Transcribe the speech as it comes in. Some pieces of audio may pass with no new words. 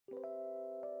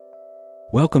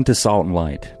Welcome to Salt and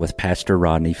Light with Pastor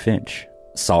Rodney Finch.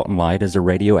 Salt and Light is a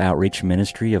radio outreach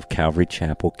ministry of Calvary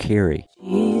Chapel, Cary.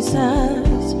 Jesus,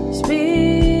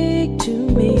 speak to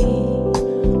me.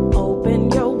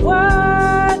 Open your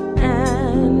word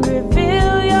and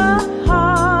reveal your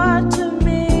heart to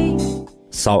me.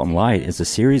 Salt and Light is a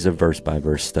series of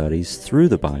verse-by-verse studies through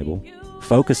the Bible,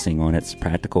 focusing on its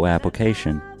practical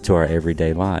application to our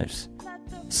everyday lives.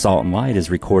 Salt and Light is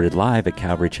recorded live at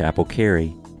Calvary Chapel,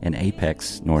 Cary in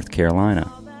Apex, North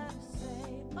Carolina.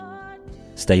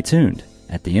 Stay tuned.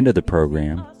 At the end of the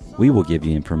program, we will give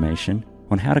you information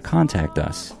on how to contact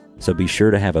us, so be sure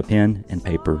to have a pen and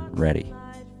paper ready.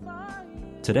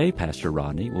 Today, Pastor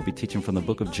Rodney will be teaching from the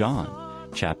book of John,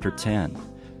 chapter 10.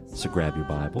 So grab your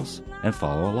Bibles and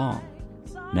follow along.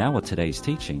 Now with today's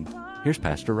teaching, here's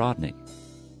Pastor Rodney.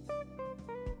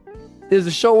 There's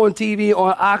a show on TV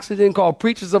on Oxygen called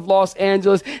Preachers of Los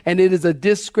Angeles, and it is a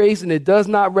disgrace, and it does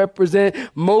not represent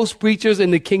most preachers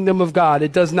in the kingdom of God.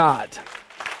 It does not.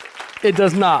 It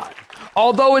does not.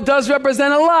 Although it does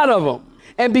represent a lot of them.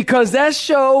 And because that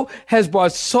show has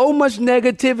brought so much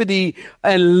negativity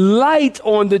and light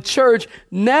on the church,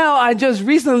 now I just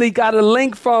recently got a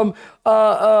link from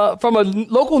a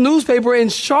local newspaper in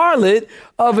Charlotte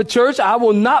of a church. I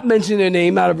will not mention their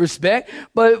name out of respect,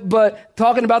 but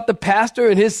talking about the pastor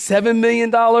and his $7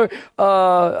 million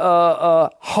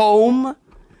home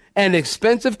and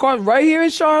expensive car right here in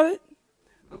Charlotte.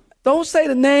 Don't say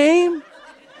the name.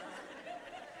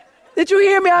 Did you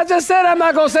hear me? I just said I'm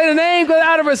not going to say the name because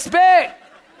out of respect.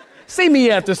 See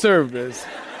me after service.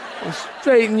 I'll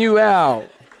straighten you out.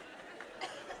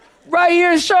 Right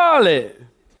here in Charlotte.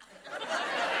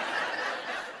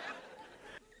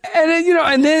 And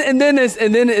then,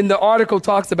 and the article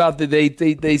talks about that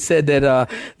they said that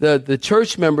the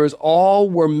church members all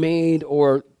were made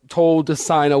or told to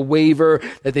sign a waiver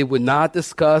that they would not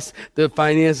discuss the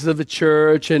finances of the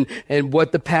church and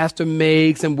what the pastor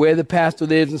makes and where the pastor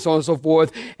lives and so on and so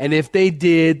forth. And if they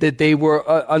did, that they were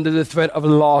under the threat of a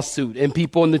lawsuit, and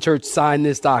people in the church signed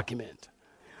this document.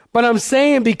 But I'm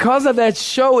saying because of that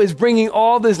show is bringing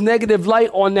all this negative light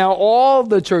on now all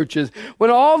the churches,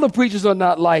 when all the preachers are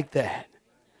not like that.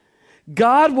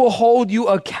 God will hold you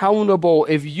accountable.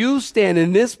 If you stand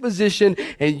in this position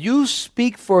and you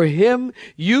speak for him,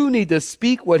 you need to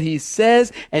speak what he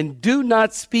says and do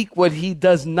not speak what he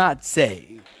does not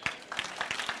say.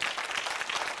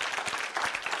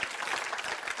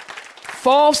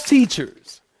 False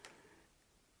teachers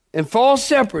and false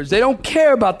shepherds, they don't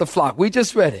care about the flock. We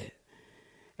just read it.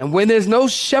 And when there's no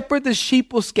shepherd, the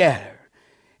sheep will scatter.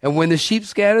 And when the sheep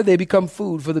scatter, they become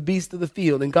food for the beasts of the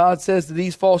field. And God says to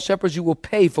these false shepherds, you will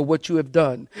pay for what you have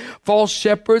done. False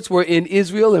shepherds were in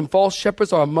Israel, and false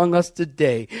shepherds are among us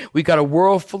today. We got a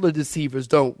world full of deceivers,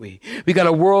 don't we? We got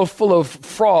a world full of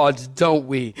frauds, don't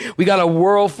we? We got a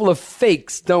world full of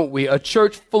fakes, don't we? A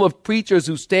church full of preachers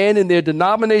who stand in their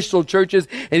denominational churches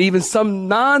and even some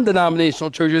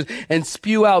non-denominational churches and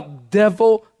spew out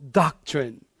devil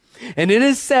doctrine. And it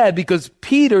is sad because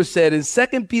Peter said in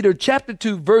 2 Peter chapter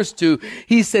 2, verse 2,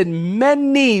 he said,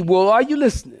 many will, are you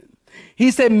listening?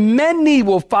 He said, many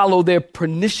will follow their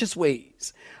pernicious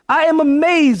ways. I am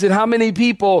amazed at how many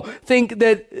people think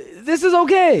that this is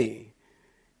okay.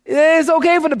 It's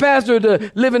okay for the pastor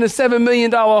to live in a $7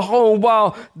 million home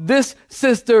while this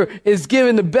sister is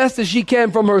giving the best that she can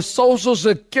from her Social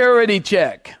Security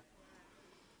check.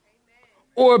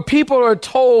 Or people are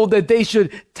told that they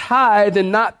should tithe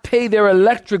and not pay their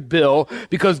electric bill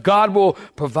because God will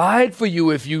provide for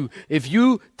you. If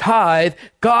you tithe,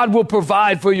 God will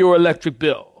provide for your electric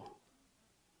bill.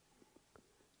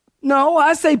 No,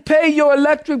 I say pay your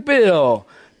electric bill.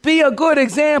 Be a good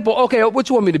example. Okay, what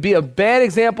you want me to be? A bad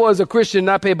example as a Christian,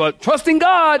 not pay, but trusting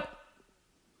God.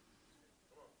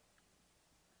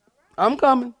 I'm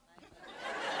coming.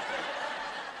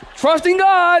 Trusting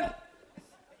God.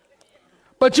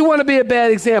 But you want to be a bad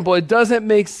example. It doesn't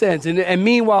make sense. And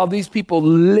meanwhile, these people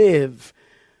live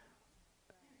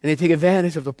and they take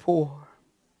advantage of the poor.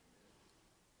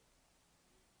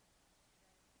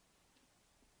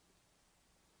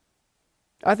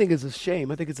 I think it's a shame.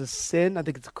 I think it's a sin. I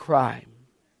think it's a crime.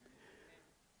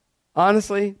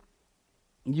 Honestly,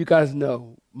 you guys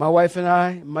know, my wife and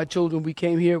I, my children, we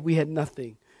came here, we had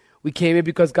nothing. We came here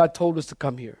because God told us to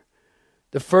come here.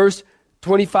 The first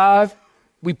 25,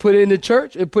 we put it in the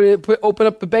church and open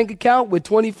up the bank account with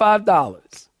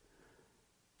 $25.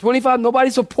 25,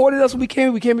 nobody supported us when we came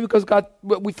here. We came here because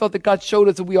we felt that God showed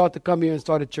us that we ought to come here and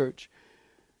start a church.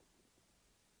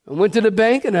 I went to the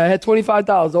bank and I had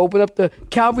 $25 to open up the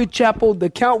Calvary Chapel. The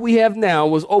account we have now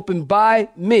was opened by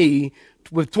me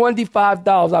with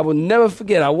 $25. I will never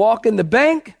forget. I walk in the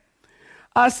bank.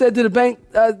 I said to the bank,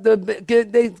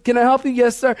 can I help you?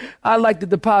 Yes, sir. I'd like to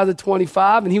deposit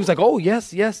 25. And he was like, oh,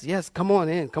 yes. Come on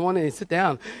in. Sit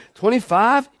down.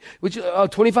 25? Would you,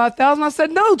 25,000? I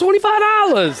said, no, $25.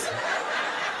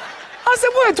 I said,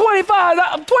 what,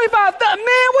 25? 25,000? Man,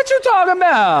 what you talking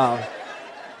about?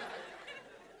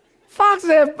 Foxes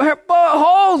have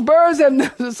holes, birds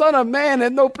have, the son of man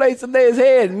has no place to lay his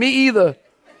head. Me either.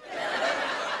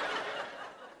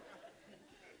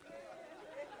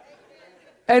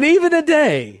 And even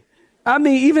today,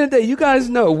 you guys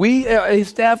know, we,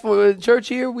 staff of the church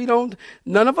here,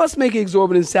 none of us make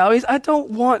exorbitant salaries. I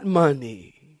don't want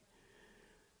money.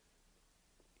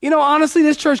 Honestly,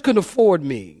 this church couldn't afford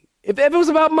me. If it was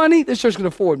about money, this church could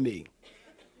afford me.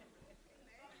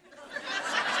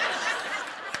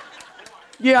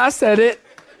 Yeah, I said it.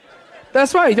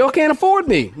 That's right. Y'all can't afford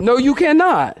me. No, you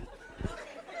cannot.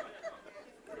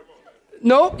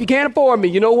 Nope, you can't afford me.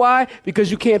 You know why? Because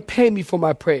you can't pay me for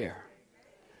my prayer.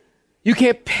 You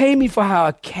can't pay me for how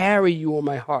I carry you on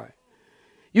my heart.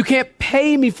 You can't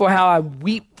pay me for how I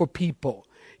weep for people.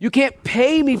 You can't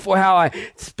pay me for how I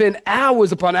spend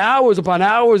hours upon hours upon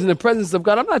hours in the presence of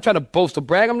God. I'm not trying to boast or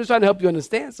brag. I'm just trying to help you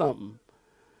understand something.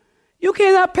 You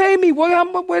cannot pay me.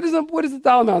 Where does the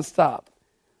dollar amount stop?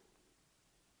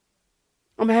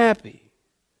 I'm happy.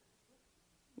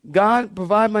 God,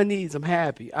 provide my needs. I'm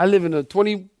happy. I live in a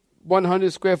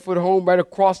 2,100 square foot home right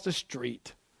across the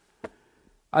street.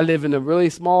 I live in a really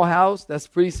small house. That's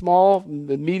pretty small,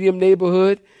 the medium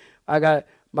neighborhood.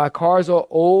 My cars are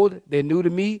old. They're new to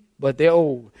me, but they're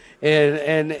old.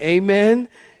 And amen.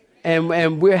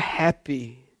 And we're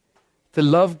happy to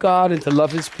love God and to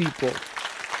love his people.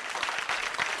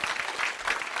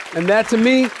 And that to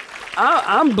me,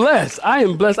 I'm blessed. I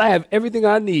am blessed. I have everything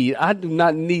I need. I do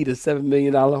not need a $7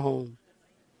 million home.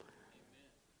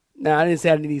 Now, I didn't say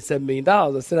I didn't need $7 million.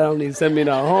 I said I don't need a $7 million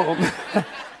home.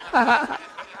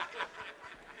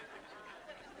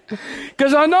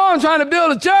 Because I know I'm trying to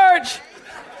build a church.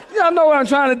 Y'all know what I'm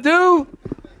trying to do.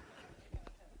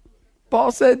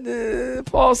 Paul said in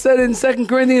 2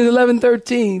 Corinthians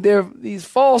 11:13, there are these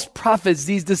false prophets,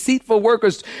 these deceitful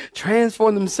workers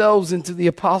transform themselves into the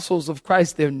apostles of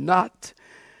Christ. They're not.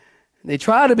 They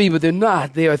try to be, but they're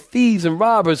not. They are thieves and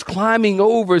robbers, climbing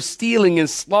over, stealing, and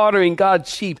slaughtering God's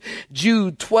sheep.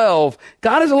 Jude 12.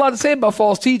 God has a lot to say about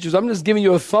false teachers. I'm just giving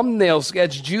you a thumbnail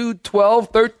sketch. Jude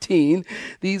 12:13.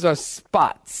 These are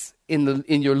spots in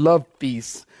your love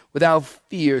feast. Without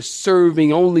fear,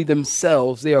 serving only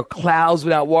themselves. They are clouds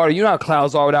without water. You know how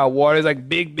clouds are without water. It's like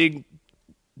big,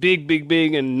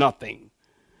 and nothing.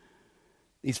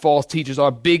 These false teachers are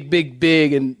big,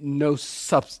 and no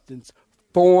substance.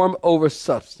 Form over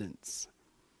substance.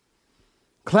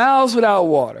 Clouds without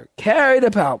water, carried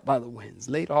about by the winds.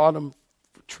 Late autumn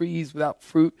trees without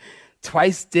fruit.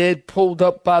 Twice dead, pulled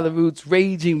up by the roots.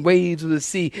 Raging waves of the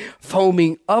sea,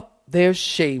 foaming up their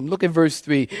shame. Look at verse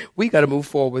 3. We got to move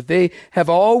forward. They have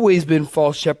always been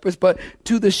false shepherds, but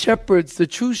to the shepherds, the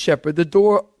true shepherd, the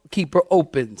doorkeeper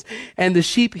opens, and the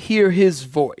sheep hear his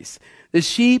voice. The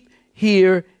sheep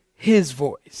hear his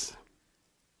voice.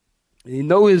 They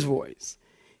know his voice.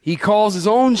 He calls his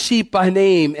own sheep by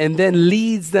name and then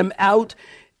leads them out,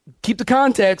 keep the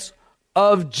context,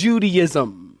 of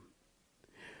Judaism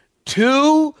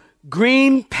to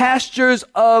green pastures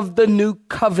of the new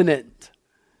covenant.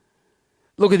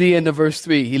 Look at the end of verse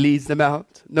 3. He leads them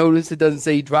out. Notice it doesn't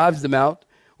say he drives them out,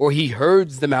 or he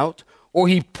herds them out, or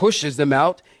he pushes them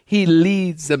out. He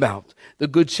leads them out. The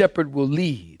good shepherd will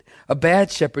lead. A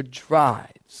bad shepherd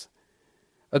drives.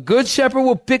 A good shepherd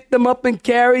will pick them up and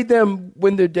carry them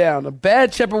when they're down. A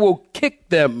bad shepherd will kick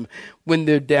them when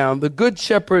they're down. The good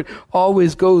shepherd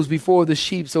always goes before the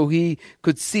sheep so he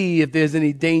could see if there's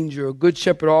any danger. A good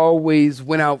shepherd always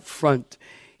went out front.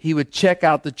 He would check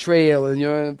out the trail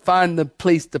and find the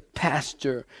place to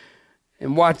pasture.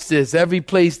 And watch this. Every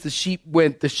place the sheep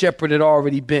went, the shepherd had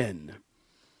already been.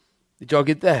 Did y'all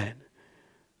get that?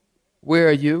 Where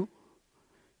are you?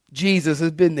 Jesus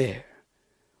has been there.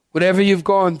 Whatever you've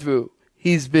gone through,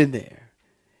 he's been there.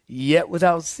 Yet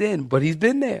without sin, but he's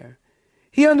been there.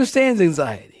 He understands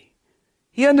anxiety.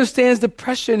 He understands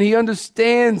depression. He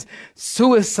understands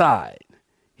suicide.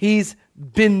 He's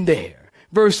been there.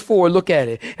 Verse 4, look at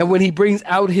it. And when he brings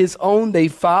out his own, they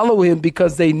follow him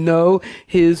because they know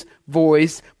his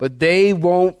voice, but they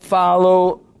won't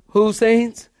follow who,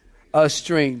 saints? A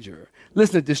stranger.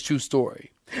 Listen to this true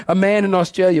story. A man in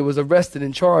Australia was arrested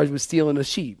and charged with stealing a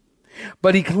sheep.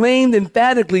 But he claimed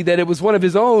emphatically that it was one of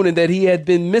his own and that he had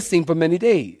been missing for many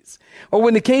days. Well,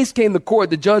 when the case came to court,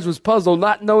 the judge was puzzled,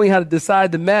 not knowing how to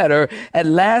decide the matter. At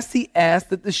last, he asked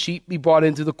that the sheep be brought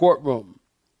into the courtroom.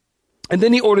 And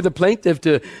then he ordered the plaintiff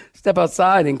to step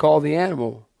outside and call the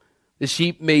animal. The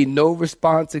sheep made no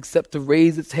response except to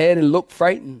raise its head and look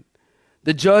frightened.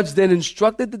 The judge then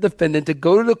instructed the defendant to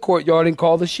go to the courtyard and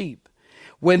call the sheep.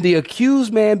 When the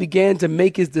accused man began to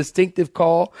make his distinctive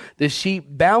call, the sheep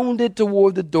bounded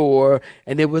toward the door,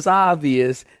 and it was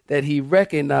obvious that he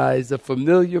recognized the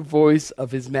familiar voice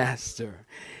of his master.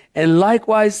 And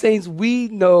likewise, saints, we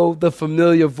know the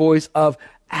familiar voice of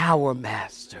our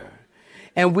master.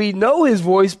 And we know his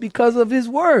voice because of his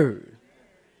word.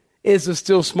 It's a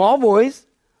still small voice,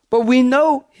 but we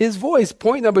know his voice.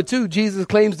 Point number 2, Jesus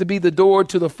claims to be the door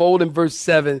to the fold in verse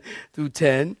 7 through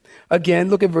 10. Again,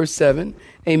 look at verse 7.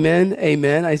 Amen,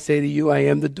 amen, I say to you, I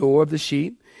am the door of the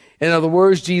sheep. In other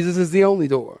words, Jesus is the only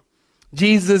door.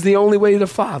 Jesus is the only way to the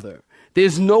Father.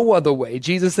 There's no other way.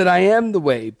 Jesus said, I am the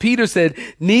way. Peter said,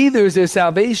 neither is there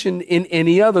salvation in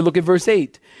any other. Look at verse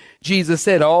 8. Jesus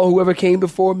said, all whoever came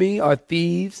before me are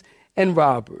thieves and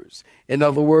robbers. In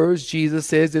other words, Jesus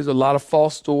says there's a lot of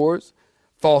false doors,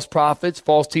 false prophets,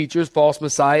 false teachers, false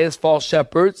messiahs, false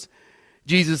shepherds.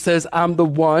 Jesus says, I'm the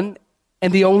one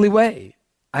and the only way.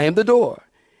 I am the door.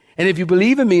 And if you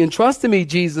believe in me and trust in me,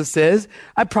 Jesus says,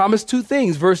 I promise 2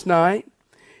 things. Verse 9,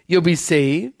 you'll be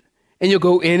saved and you'll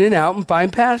go in and out and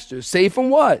find pastures. Saved from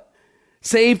what?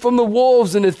 Saved from the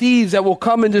wolves and the thieves that will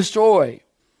come and destroy.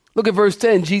 Look at verse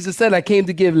 10. Jesus said, I came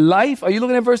to give life. Are you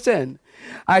looking at verse 10?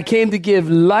 I came to give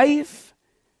life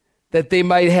that they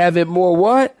might have it more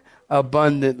what?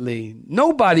 Abundantly.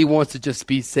 Nobody wants to just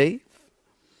be safe.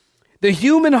 The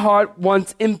human heart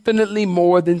wants infinitely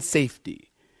more than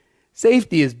safety.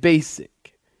 Safety is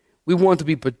basic. We want to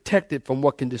be protected from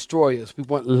what can destroy us. We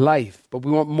want life, but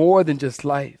we want more than just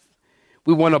life.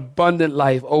 We want abundant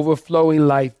life, overflowing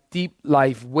life, deep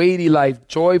life, weighty life,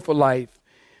 joyful life.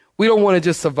 We don't want to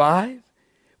just survive.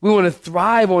 We want to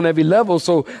thrive on every level.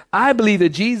 So I believe that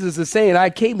Jesus is saying,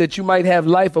 I came that you might have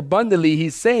life abundantly.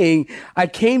 He's saying, I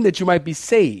came that you might be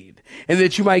saved and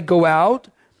that you might go out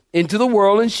into the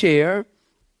world and share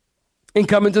and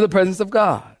come into the presence of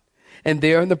God. And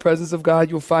there in the presence of God,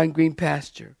 you'll find green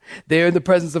pasture. There in the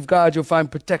presence of God, you'll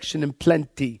find protection and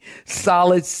plenty,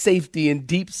 solid safety and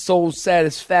deep soul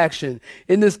satisfaction.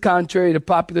 In this contrary to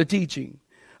popular teaching,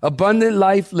 abundant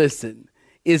life, listen,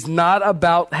 is not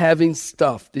about having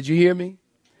stuff. Did you hear me?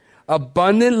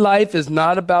 Abundant life is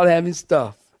not about having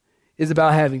stuff. It's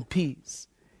about having peace.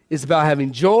 It's about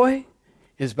having joy.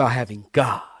 It's about having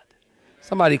God.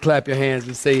 Somebody clap your hands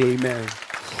and say amen.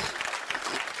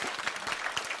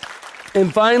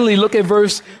 And finally, look at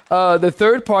the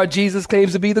third part. Jesus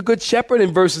claims to be the good shepherd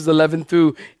in verses 11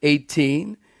 through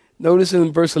 18. Notice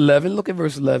in verse 11, look at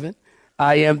verse 11.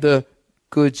 I am the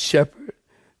good shepherd.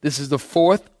 This is the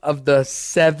 4th of the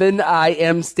 7 I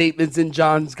am statements in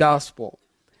John's gospel.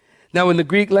 Now, in the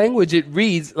Greek language, it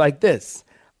reads like this.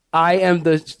 I am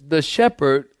the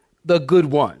shepherd, the good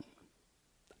one.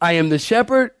 I am the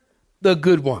shepherd, the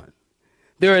good one.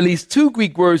 There are at least 2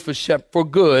 Greek words for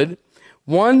good.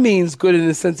 One means good in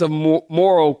the sense of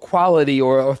moral quality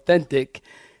or authentic,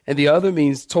 and the other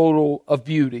means total of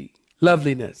beauty,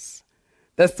 loveliness.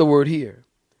 That's the word here.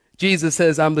 Jesus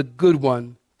says, I'm the good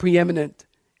one, preeminent,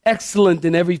 excellent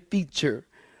in every feature.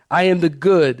 I am the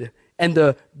good and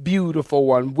the beautiful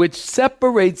one, which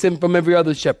separates him from every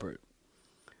other shepherd.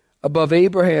 Above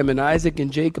Abraham and Isaac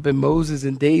and Jacob and Moses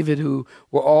and David, who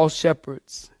were all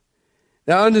shepherds.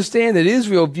 Now understand that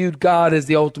Israel viewed God as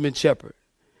the ultimate shepherd.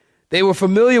 They were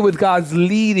familiar with God's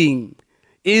leading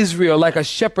Israel like a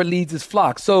shepherd leads his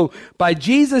flock. So by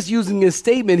Jesus using his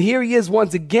statement, here he is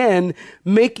once again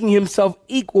making himself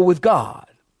equal with God.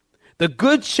 The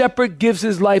good shepherd gives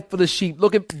his life for the sheep.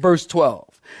 Look at verse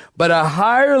 12. But a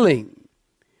hireling,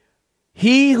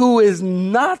 he who is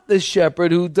not the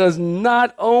shepherd, who does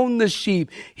not own the sheep,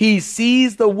 he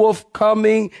sees the wolf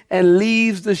coming and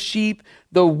leaves the sheep.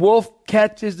 The wolf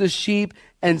catches the sheep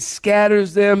and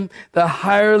scatters them. The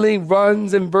hireling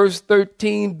runs in verse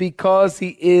 13 because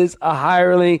he is a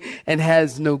hireling and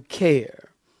has no care.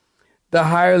 The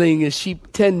hireling is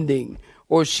sheep tending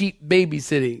or sheep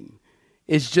babysitting.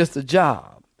 It's just a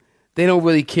job. They don't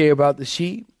really care about the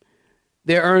sheep.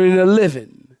 They're earning a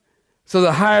living. So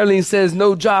the hireling says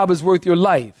no job is worth your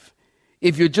life.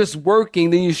 If you're just working,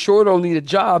 then you sure don't need a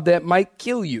job that might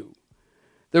kill you.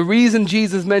 The reason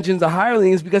Jesus mentions a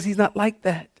hireling is because he's not like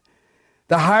that.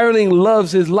 The hireling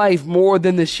loves his life more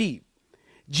than the sheep.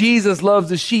 Jesus loves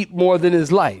the sheep more than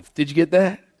his life. Did you get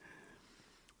that?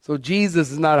 So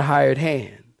Jesus is not a hired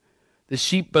hand. The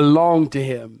sheep belong to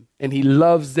him, and he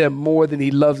loves them more than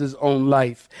he loves his own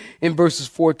life. In verses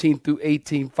 14 through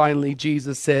 18, finally,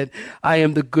 Jesus said, I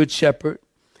am the good shepherd,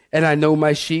 and I know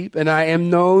my sheep, and I am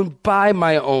known by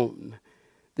my own.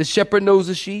 The shepherd knows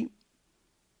the sheep,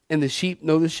 and the sheep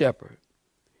know the shepherd.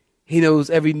 He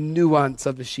knows every nuance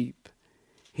of the sheep.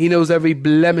 He knows every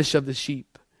blemish of the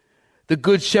sheep. The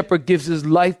good shepherd gives his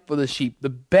life for the sheep. The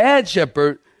bad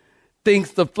shepherd thinks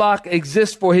the flock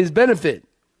exists for his benefit.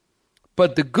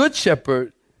 But the good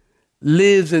shepherd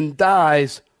lives and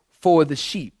dies for the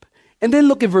sheep. And then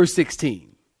look at verse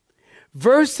 16.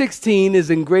 Verse 16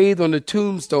 is engraved on the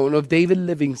tombstone of David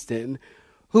Livingstone,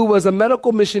 who was a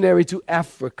medical missionary to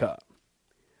Africa.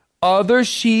 Other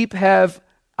sheep have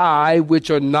I, which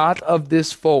are not of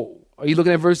this fold. Are you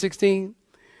looking at verse 16?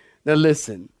 Now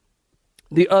listen,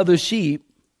 the other sheep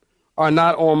are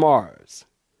not on Mars.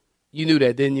 You knew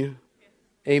that, didn't you?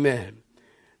 Amen.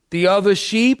 The other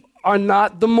sheep are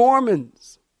not the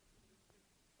Mormons.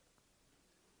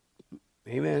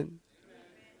 Amen.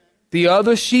 The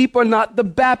other sheep are not the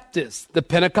Baptists, the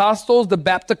Pentecostals, the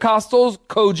Baptist-costals,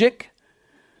 Kojic.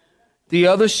 The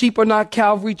other sheep are not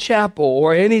Calvary Chapel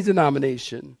or any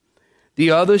denomination.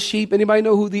 The other sheep, anybody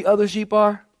know who the other sheep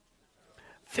are?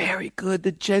 Very good,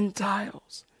 the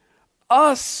Gentiles.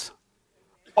 Us,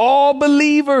 all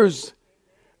believers.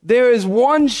 There is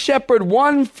one shepherd,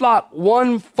 one flock,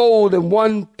 one fold, and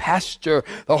one pasture.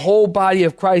 The whole body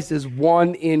of Christ is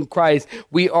one in Christ.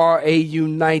 We are a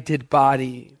united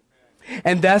body.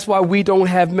 And that's why we don't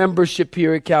have membership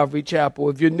here at Calvary Chapel.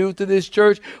 If you're new to this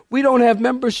church, we don't have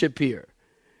membership here.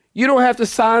 You don't have to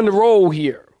sign the roll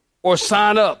here or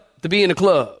sign up to be in the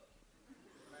club.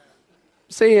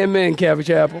 Say amen, Calvary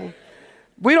Chapel.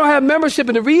 We don't have membership.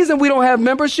 And the reason we don't have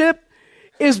membership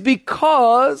is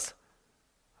because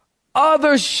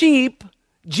other sheep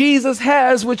Jesus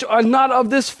has which are not of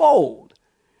this fold.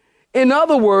 In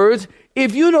other words,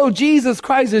 if you know Jesus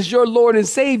Christ as your Lord and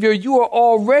Savior, you are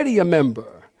already a member.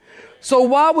 So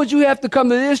why would you have to come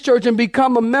to this church and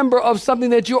become a member of something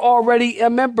that you're already a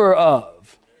member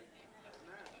of?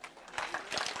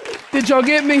 Did y'all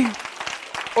get me?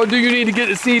 Or do you need to get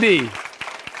the CD?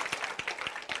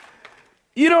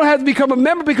 You don't have to become a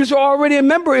member because you're already a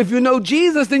member. If you know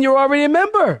Jesus, then you're already a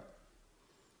member.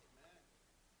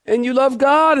 And you love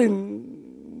God, and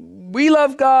we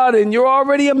love God, and you're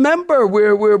already a member.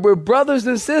 We're brothers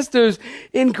and sisters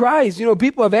in Christ. You know,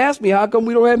 people have asked me, how come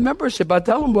we don't have membership? I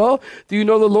tell them, well, do you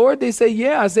know the Lord? They say,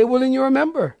 yeah. I say, well, then you're a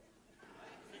member.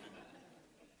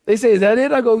 They say, is that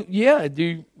it? I go, yeah. Do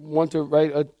you want to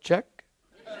write a check?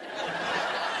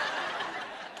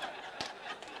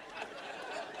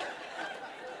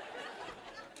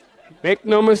 Make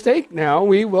no mistake now,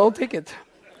 we will take it.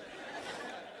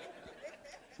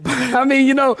 But I mean,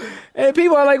 you know, and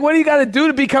people are like, what do you got to do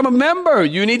to become a member?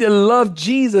 You need to love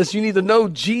Jesus. You need to know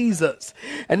Jesus.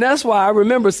 And that's why I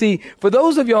remember, see, for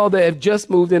those of y'all that have just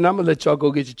moved in, I'm going to let y'all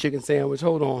go get your chicken sandwich.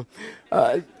 Hold on.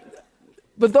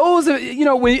 But those, you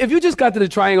know, if you just got to the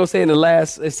triangle, say in the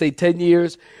last, let's say 10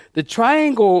 years, the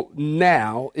triangle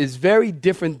now is very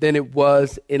different than it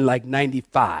was in like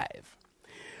 95.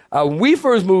 When we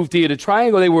first moved here, the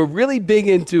triangle, they were really big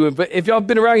into it. But if y'all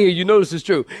been around here, you know this is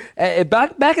true.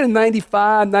 Back in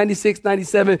 95, 96,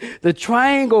 97, the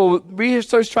triangle,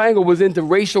 Research Triangle was into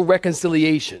racial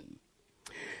reconciliation.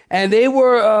 And they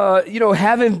were,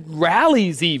 having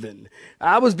rallies even.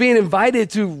 I was being invited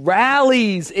to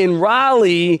rallies in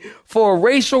Raleigh for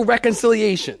racial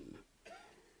reconciliation.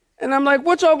 And I'm like,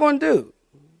 what y'all going to do?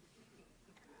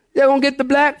 Y'all going to get the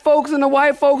black folks and the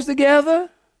white folks together?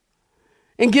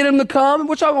 And get them to come?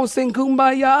 What y'all gonna sing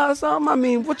Kumbaya or something? I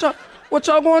mean, what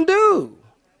y'all gonna do?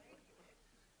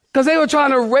 Because they were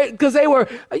trying to, because they were,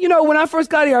 when I first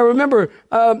got here, I remember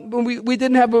when we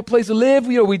didn't have a place to live.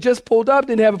 We just pulled up,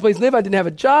 didn't have a place to live. I didn't have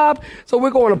a job. So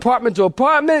we're going apartment to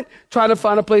apartment, trying to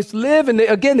find a place to live. And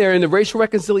they're in the racial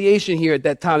reconciliation here at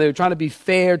that time. They were trying to be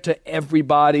fair to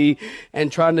everybody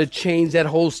and trying to change that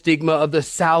whole stigma of the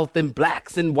South and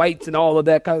blacks and whites and all of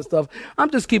that kind of stuff.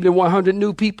 I'm just keeping it 100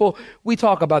 new people. We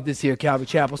talk about this here at Calvary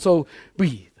Chapel. So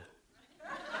breathe.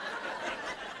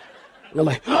 You're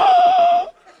like,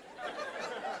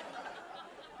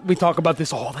 we talk about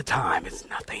this all the time. It's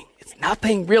nothing. It's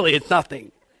nothing. Really, it's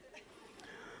nothing.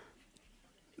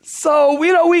 So,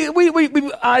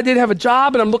 I didn't have a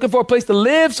job and I'm looking for a place to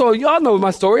live. So y'all know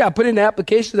my story. I put in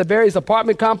applications at various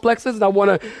apartment complexes and I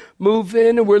want to move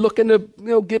in and we're looking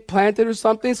to, get planted or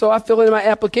something. So I fill in my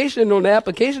application and on the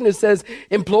application it says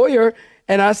employer.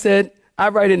 And I said, I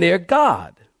write in there,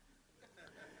 God.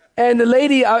 And the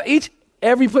lady,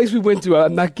 every place we went to,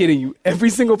 I'm not kidding you, every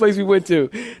single place we went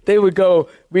to, they would go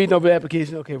reading over the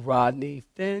application. Okay, Rodney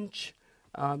Finch.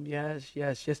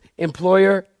 Yes.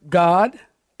 Employer, God.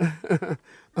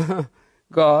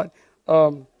 God.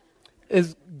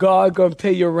 Is God going to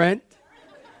pay your rent?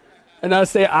 And I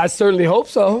say, I certainly hope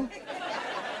so.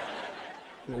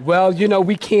 Well,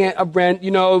 we can't rent,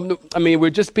 we're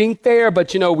just being fair,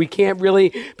 but, we can't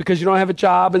really, because you don't have a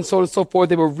job and so on and so forth.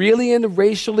 They were really into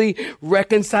racially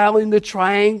reconciling the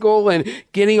triangle and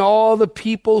getting all the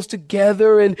peoples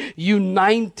together and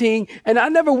uniting. And I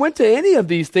never went to any of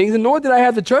these things, and nor did I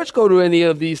have the church go to any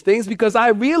of these things, because I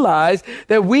realized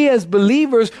that we as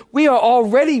believers, we are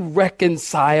already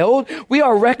reconciled. We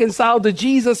are reconciled to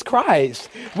Jesus Christ.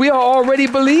 We are already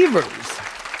believers.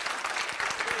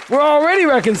 We're already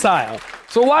reconciled.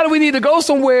 So why do we need to go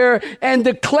somewhere and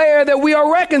declare that we are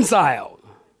reconciled?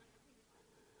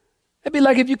 It'd be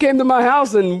like if you came to my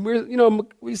house and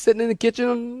we're sitting in the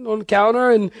kitchen on the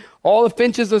counter and all the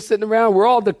Finches are sitting around. We're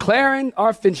all declaring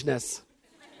our Finchness.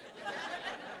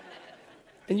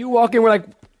 And you walk in, we're like,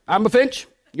 I'm a Finch,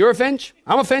 you're a Finch,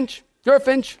 I'm a Finch, you're a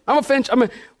Finch, I'm a Finch.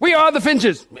 We are the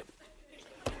Finches.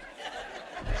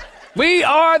 We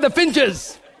are the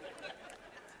Finches.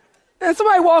 And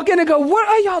somebody walk in and go, what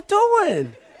are y'all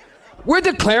doing? We're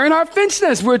declaring our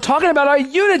Finchness. We're talking about our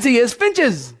unity as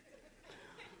Finches.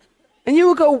 And you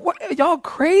would go, what, y'all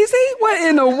crazy? What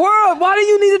in the world? Why do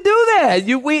you need to do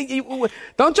that?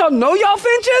 Don't y'all know y'all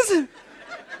Finches?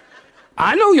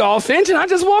 I know y'all Finch, and I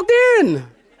just walked in.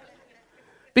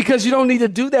 Because you don't need to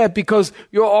do that, because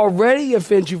you're already a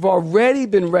Finch. You've already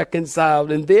been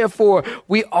reconciled, and therefore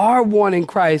we are one in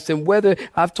Christ. And whether,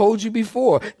 I've told you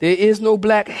before, there is no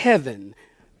black heaven.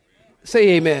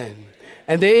 Say amen.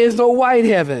 And there is no white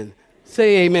heaven.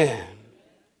 Say amen.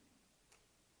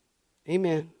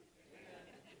 Amen.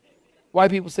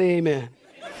 White people say amen.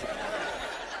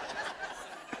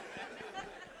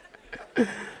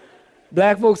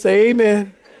 Black folks say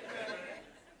amen.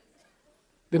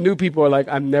 The new people are like,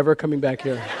 I'm never coming back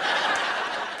here.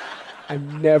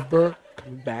 I'm never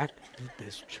coming back to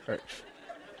this church.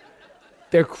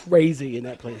 They're crazy in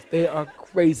that place. They are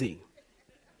crazy.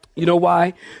 You know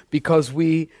why? Because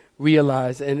we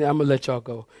realize, and I'm going to let y'all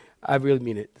go. I really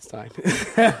mean it this time.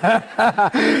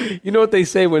 You know what they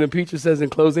say when a preacher says in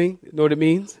closing? You know what it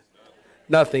means?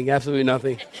 Nothing, absolutely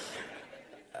nothing.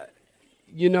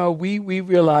 We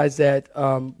realize that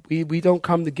we don't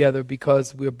come together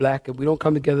because we're black, and we don't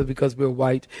come together because we're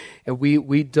white, and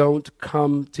we don't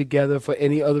come together for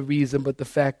any other reason but the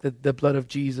fact that the blood of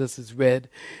Jesus is red,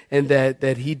 and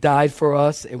that he died for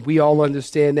us, and we all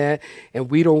understand that,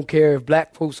 and we don't care if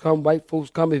black folks come, white folks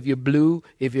come, if you're blue,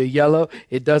 if you're yellow,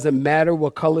 it doesn't matter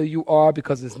what color you are,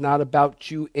 because it's not about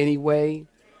you anyway.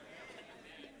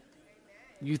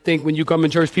 You think when you come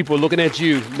in church, people are looking at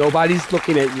you. Nobody's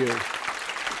looking at you.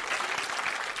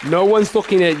 No one's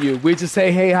looking at you. We just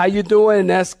say, hey, how you doing? And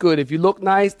that's good. If you look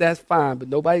nice, that's fine. But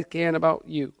nobody's caring about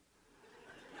you.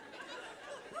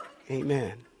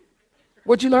 Amen.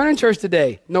 What'd you learn in church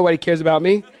today? Nobody cares about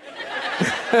me.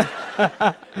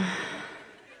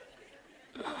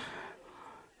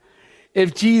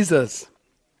 If Jesus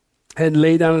had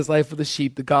laid down his life for the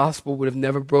sheep, the gospel would have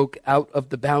never broke out of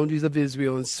the boundaries of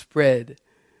Israel and spread.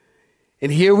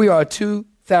 And here we are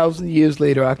 2,000 years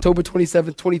later, October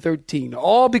 27, 2013,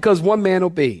 all because one man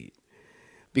obeyed.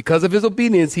 Because of his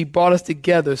obedience, he brought us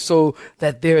together so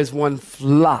that there is one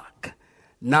flock,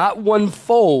 not one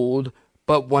fold,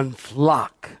 but one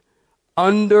flock,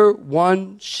 under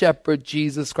one shepherd,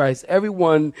 Jesus Christ.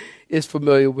 Everyone is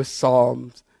familiar with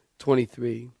Psalms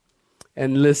 23.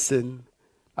 And listen,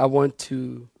 I want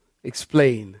to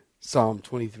explain Psalm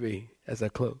 23 as I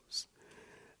close.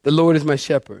 The Lord is my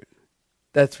shepherd.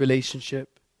 That's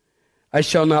relationship. I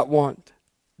shall not want.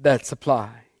 That's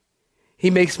supply. He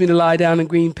makes me to lie down in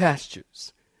green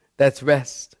pastures. That's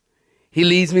rest. He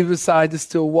leads me beside the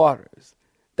still waters.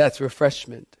 That's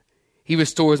refreshment. He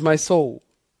restores my soul.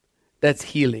 That's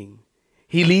healing.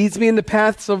 He leads me in the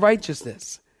paths of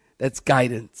righteousness. That's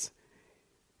guidance.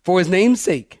 For his name's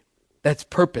sake, that's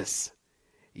purpose.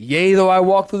 Yea, though I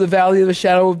walk through the valley of the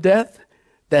shadow of death,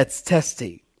 that's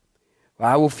testing. For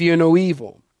I will fear no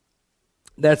evil.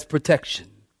 That's protection.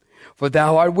 For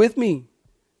thou art with me.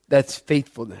 That's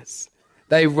faithfulness.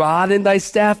 Thy rod and thy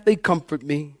staff, they comfort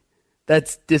me.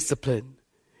 That's discipline.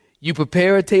 You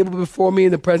prepare a table before me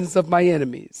in the presence of my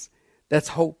enemies. That's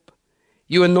hope.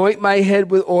 You anoint my head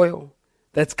with oil.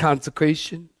 That's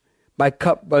consecration. My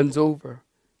cup runs over.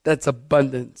 That's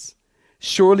abundance.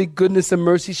 Surely goodness and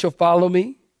mercy shall follow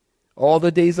me all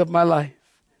the days of my life.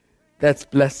 That's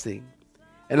blessing.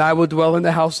 And I will dwell in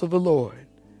the house of the Lord.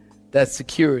 That's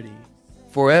security.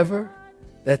 Forever,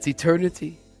 that's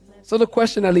eternity. So the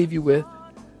question I leave you with,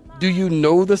 do you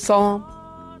know the psalm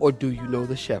or do you know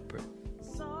the shepherd?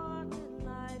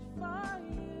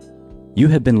 You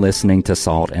have been listening to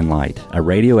Salt and Light, a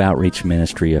radio outreach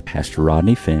ministry of Pastor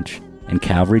Rodney Finch and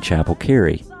Calvary Chapel,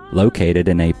 Cary, located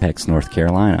in Apex, North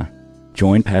Carolina.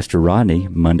 Join Pastor Rodney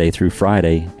Monday through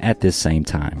Friday at this same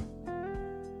time.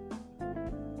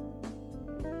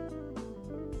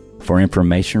 For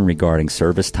information regarding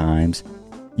service times,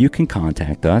 you can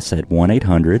contact us at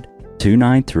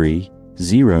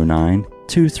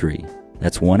 1-800-293-0923.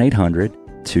 That's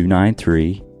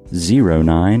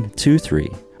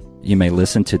 1-800-293-0923. You may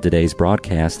listen to today's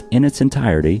broadcast in its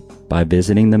entirety by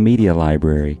visiting the media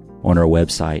library on our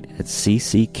website at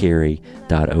cccarey.org.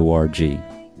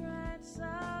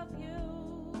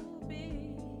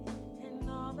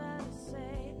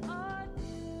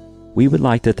 We would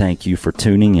like to thank you for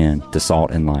tuning in to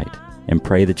Salt and Light and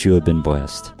pray that you have been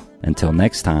blessed. Until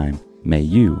next time, may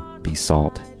you be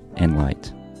salt and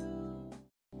light.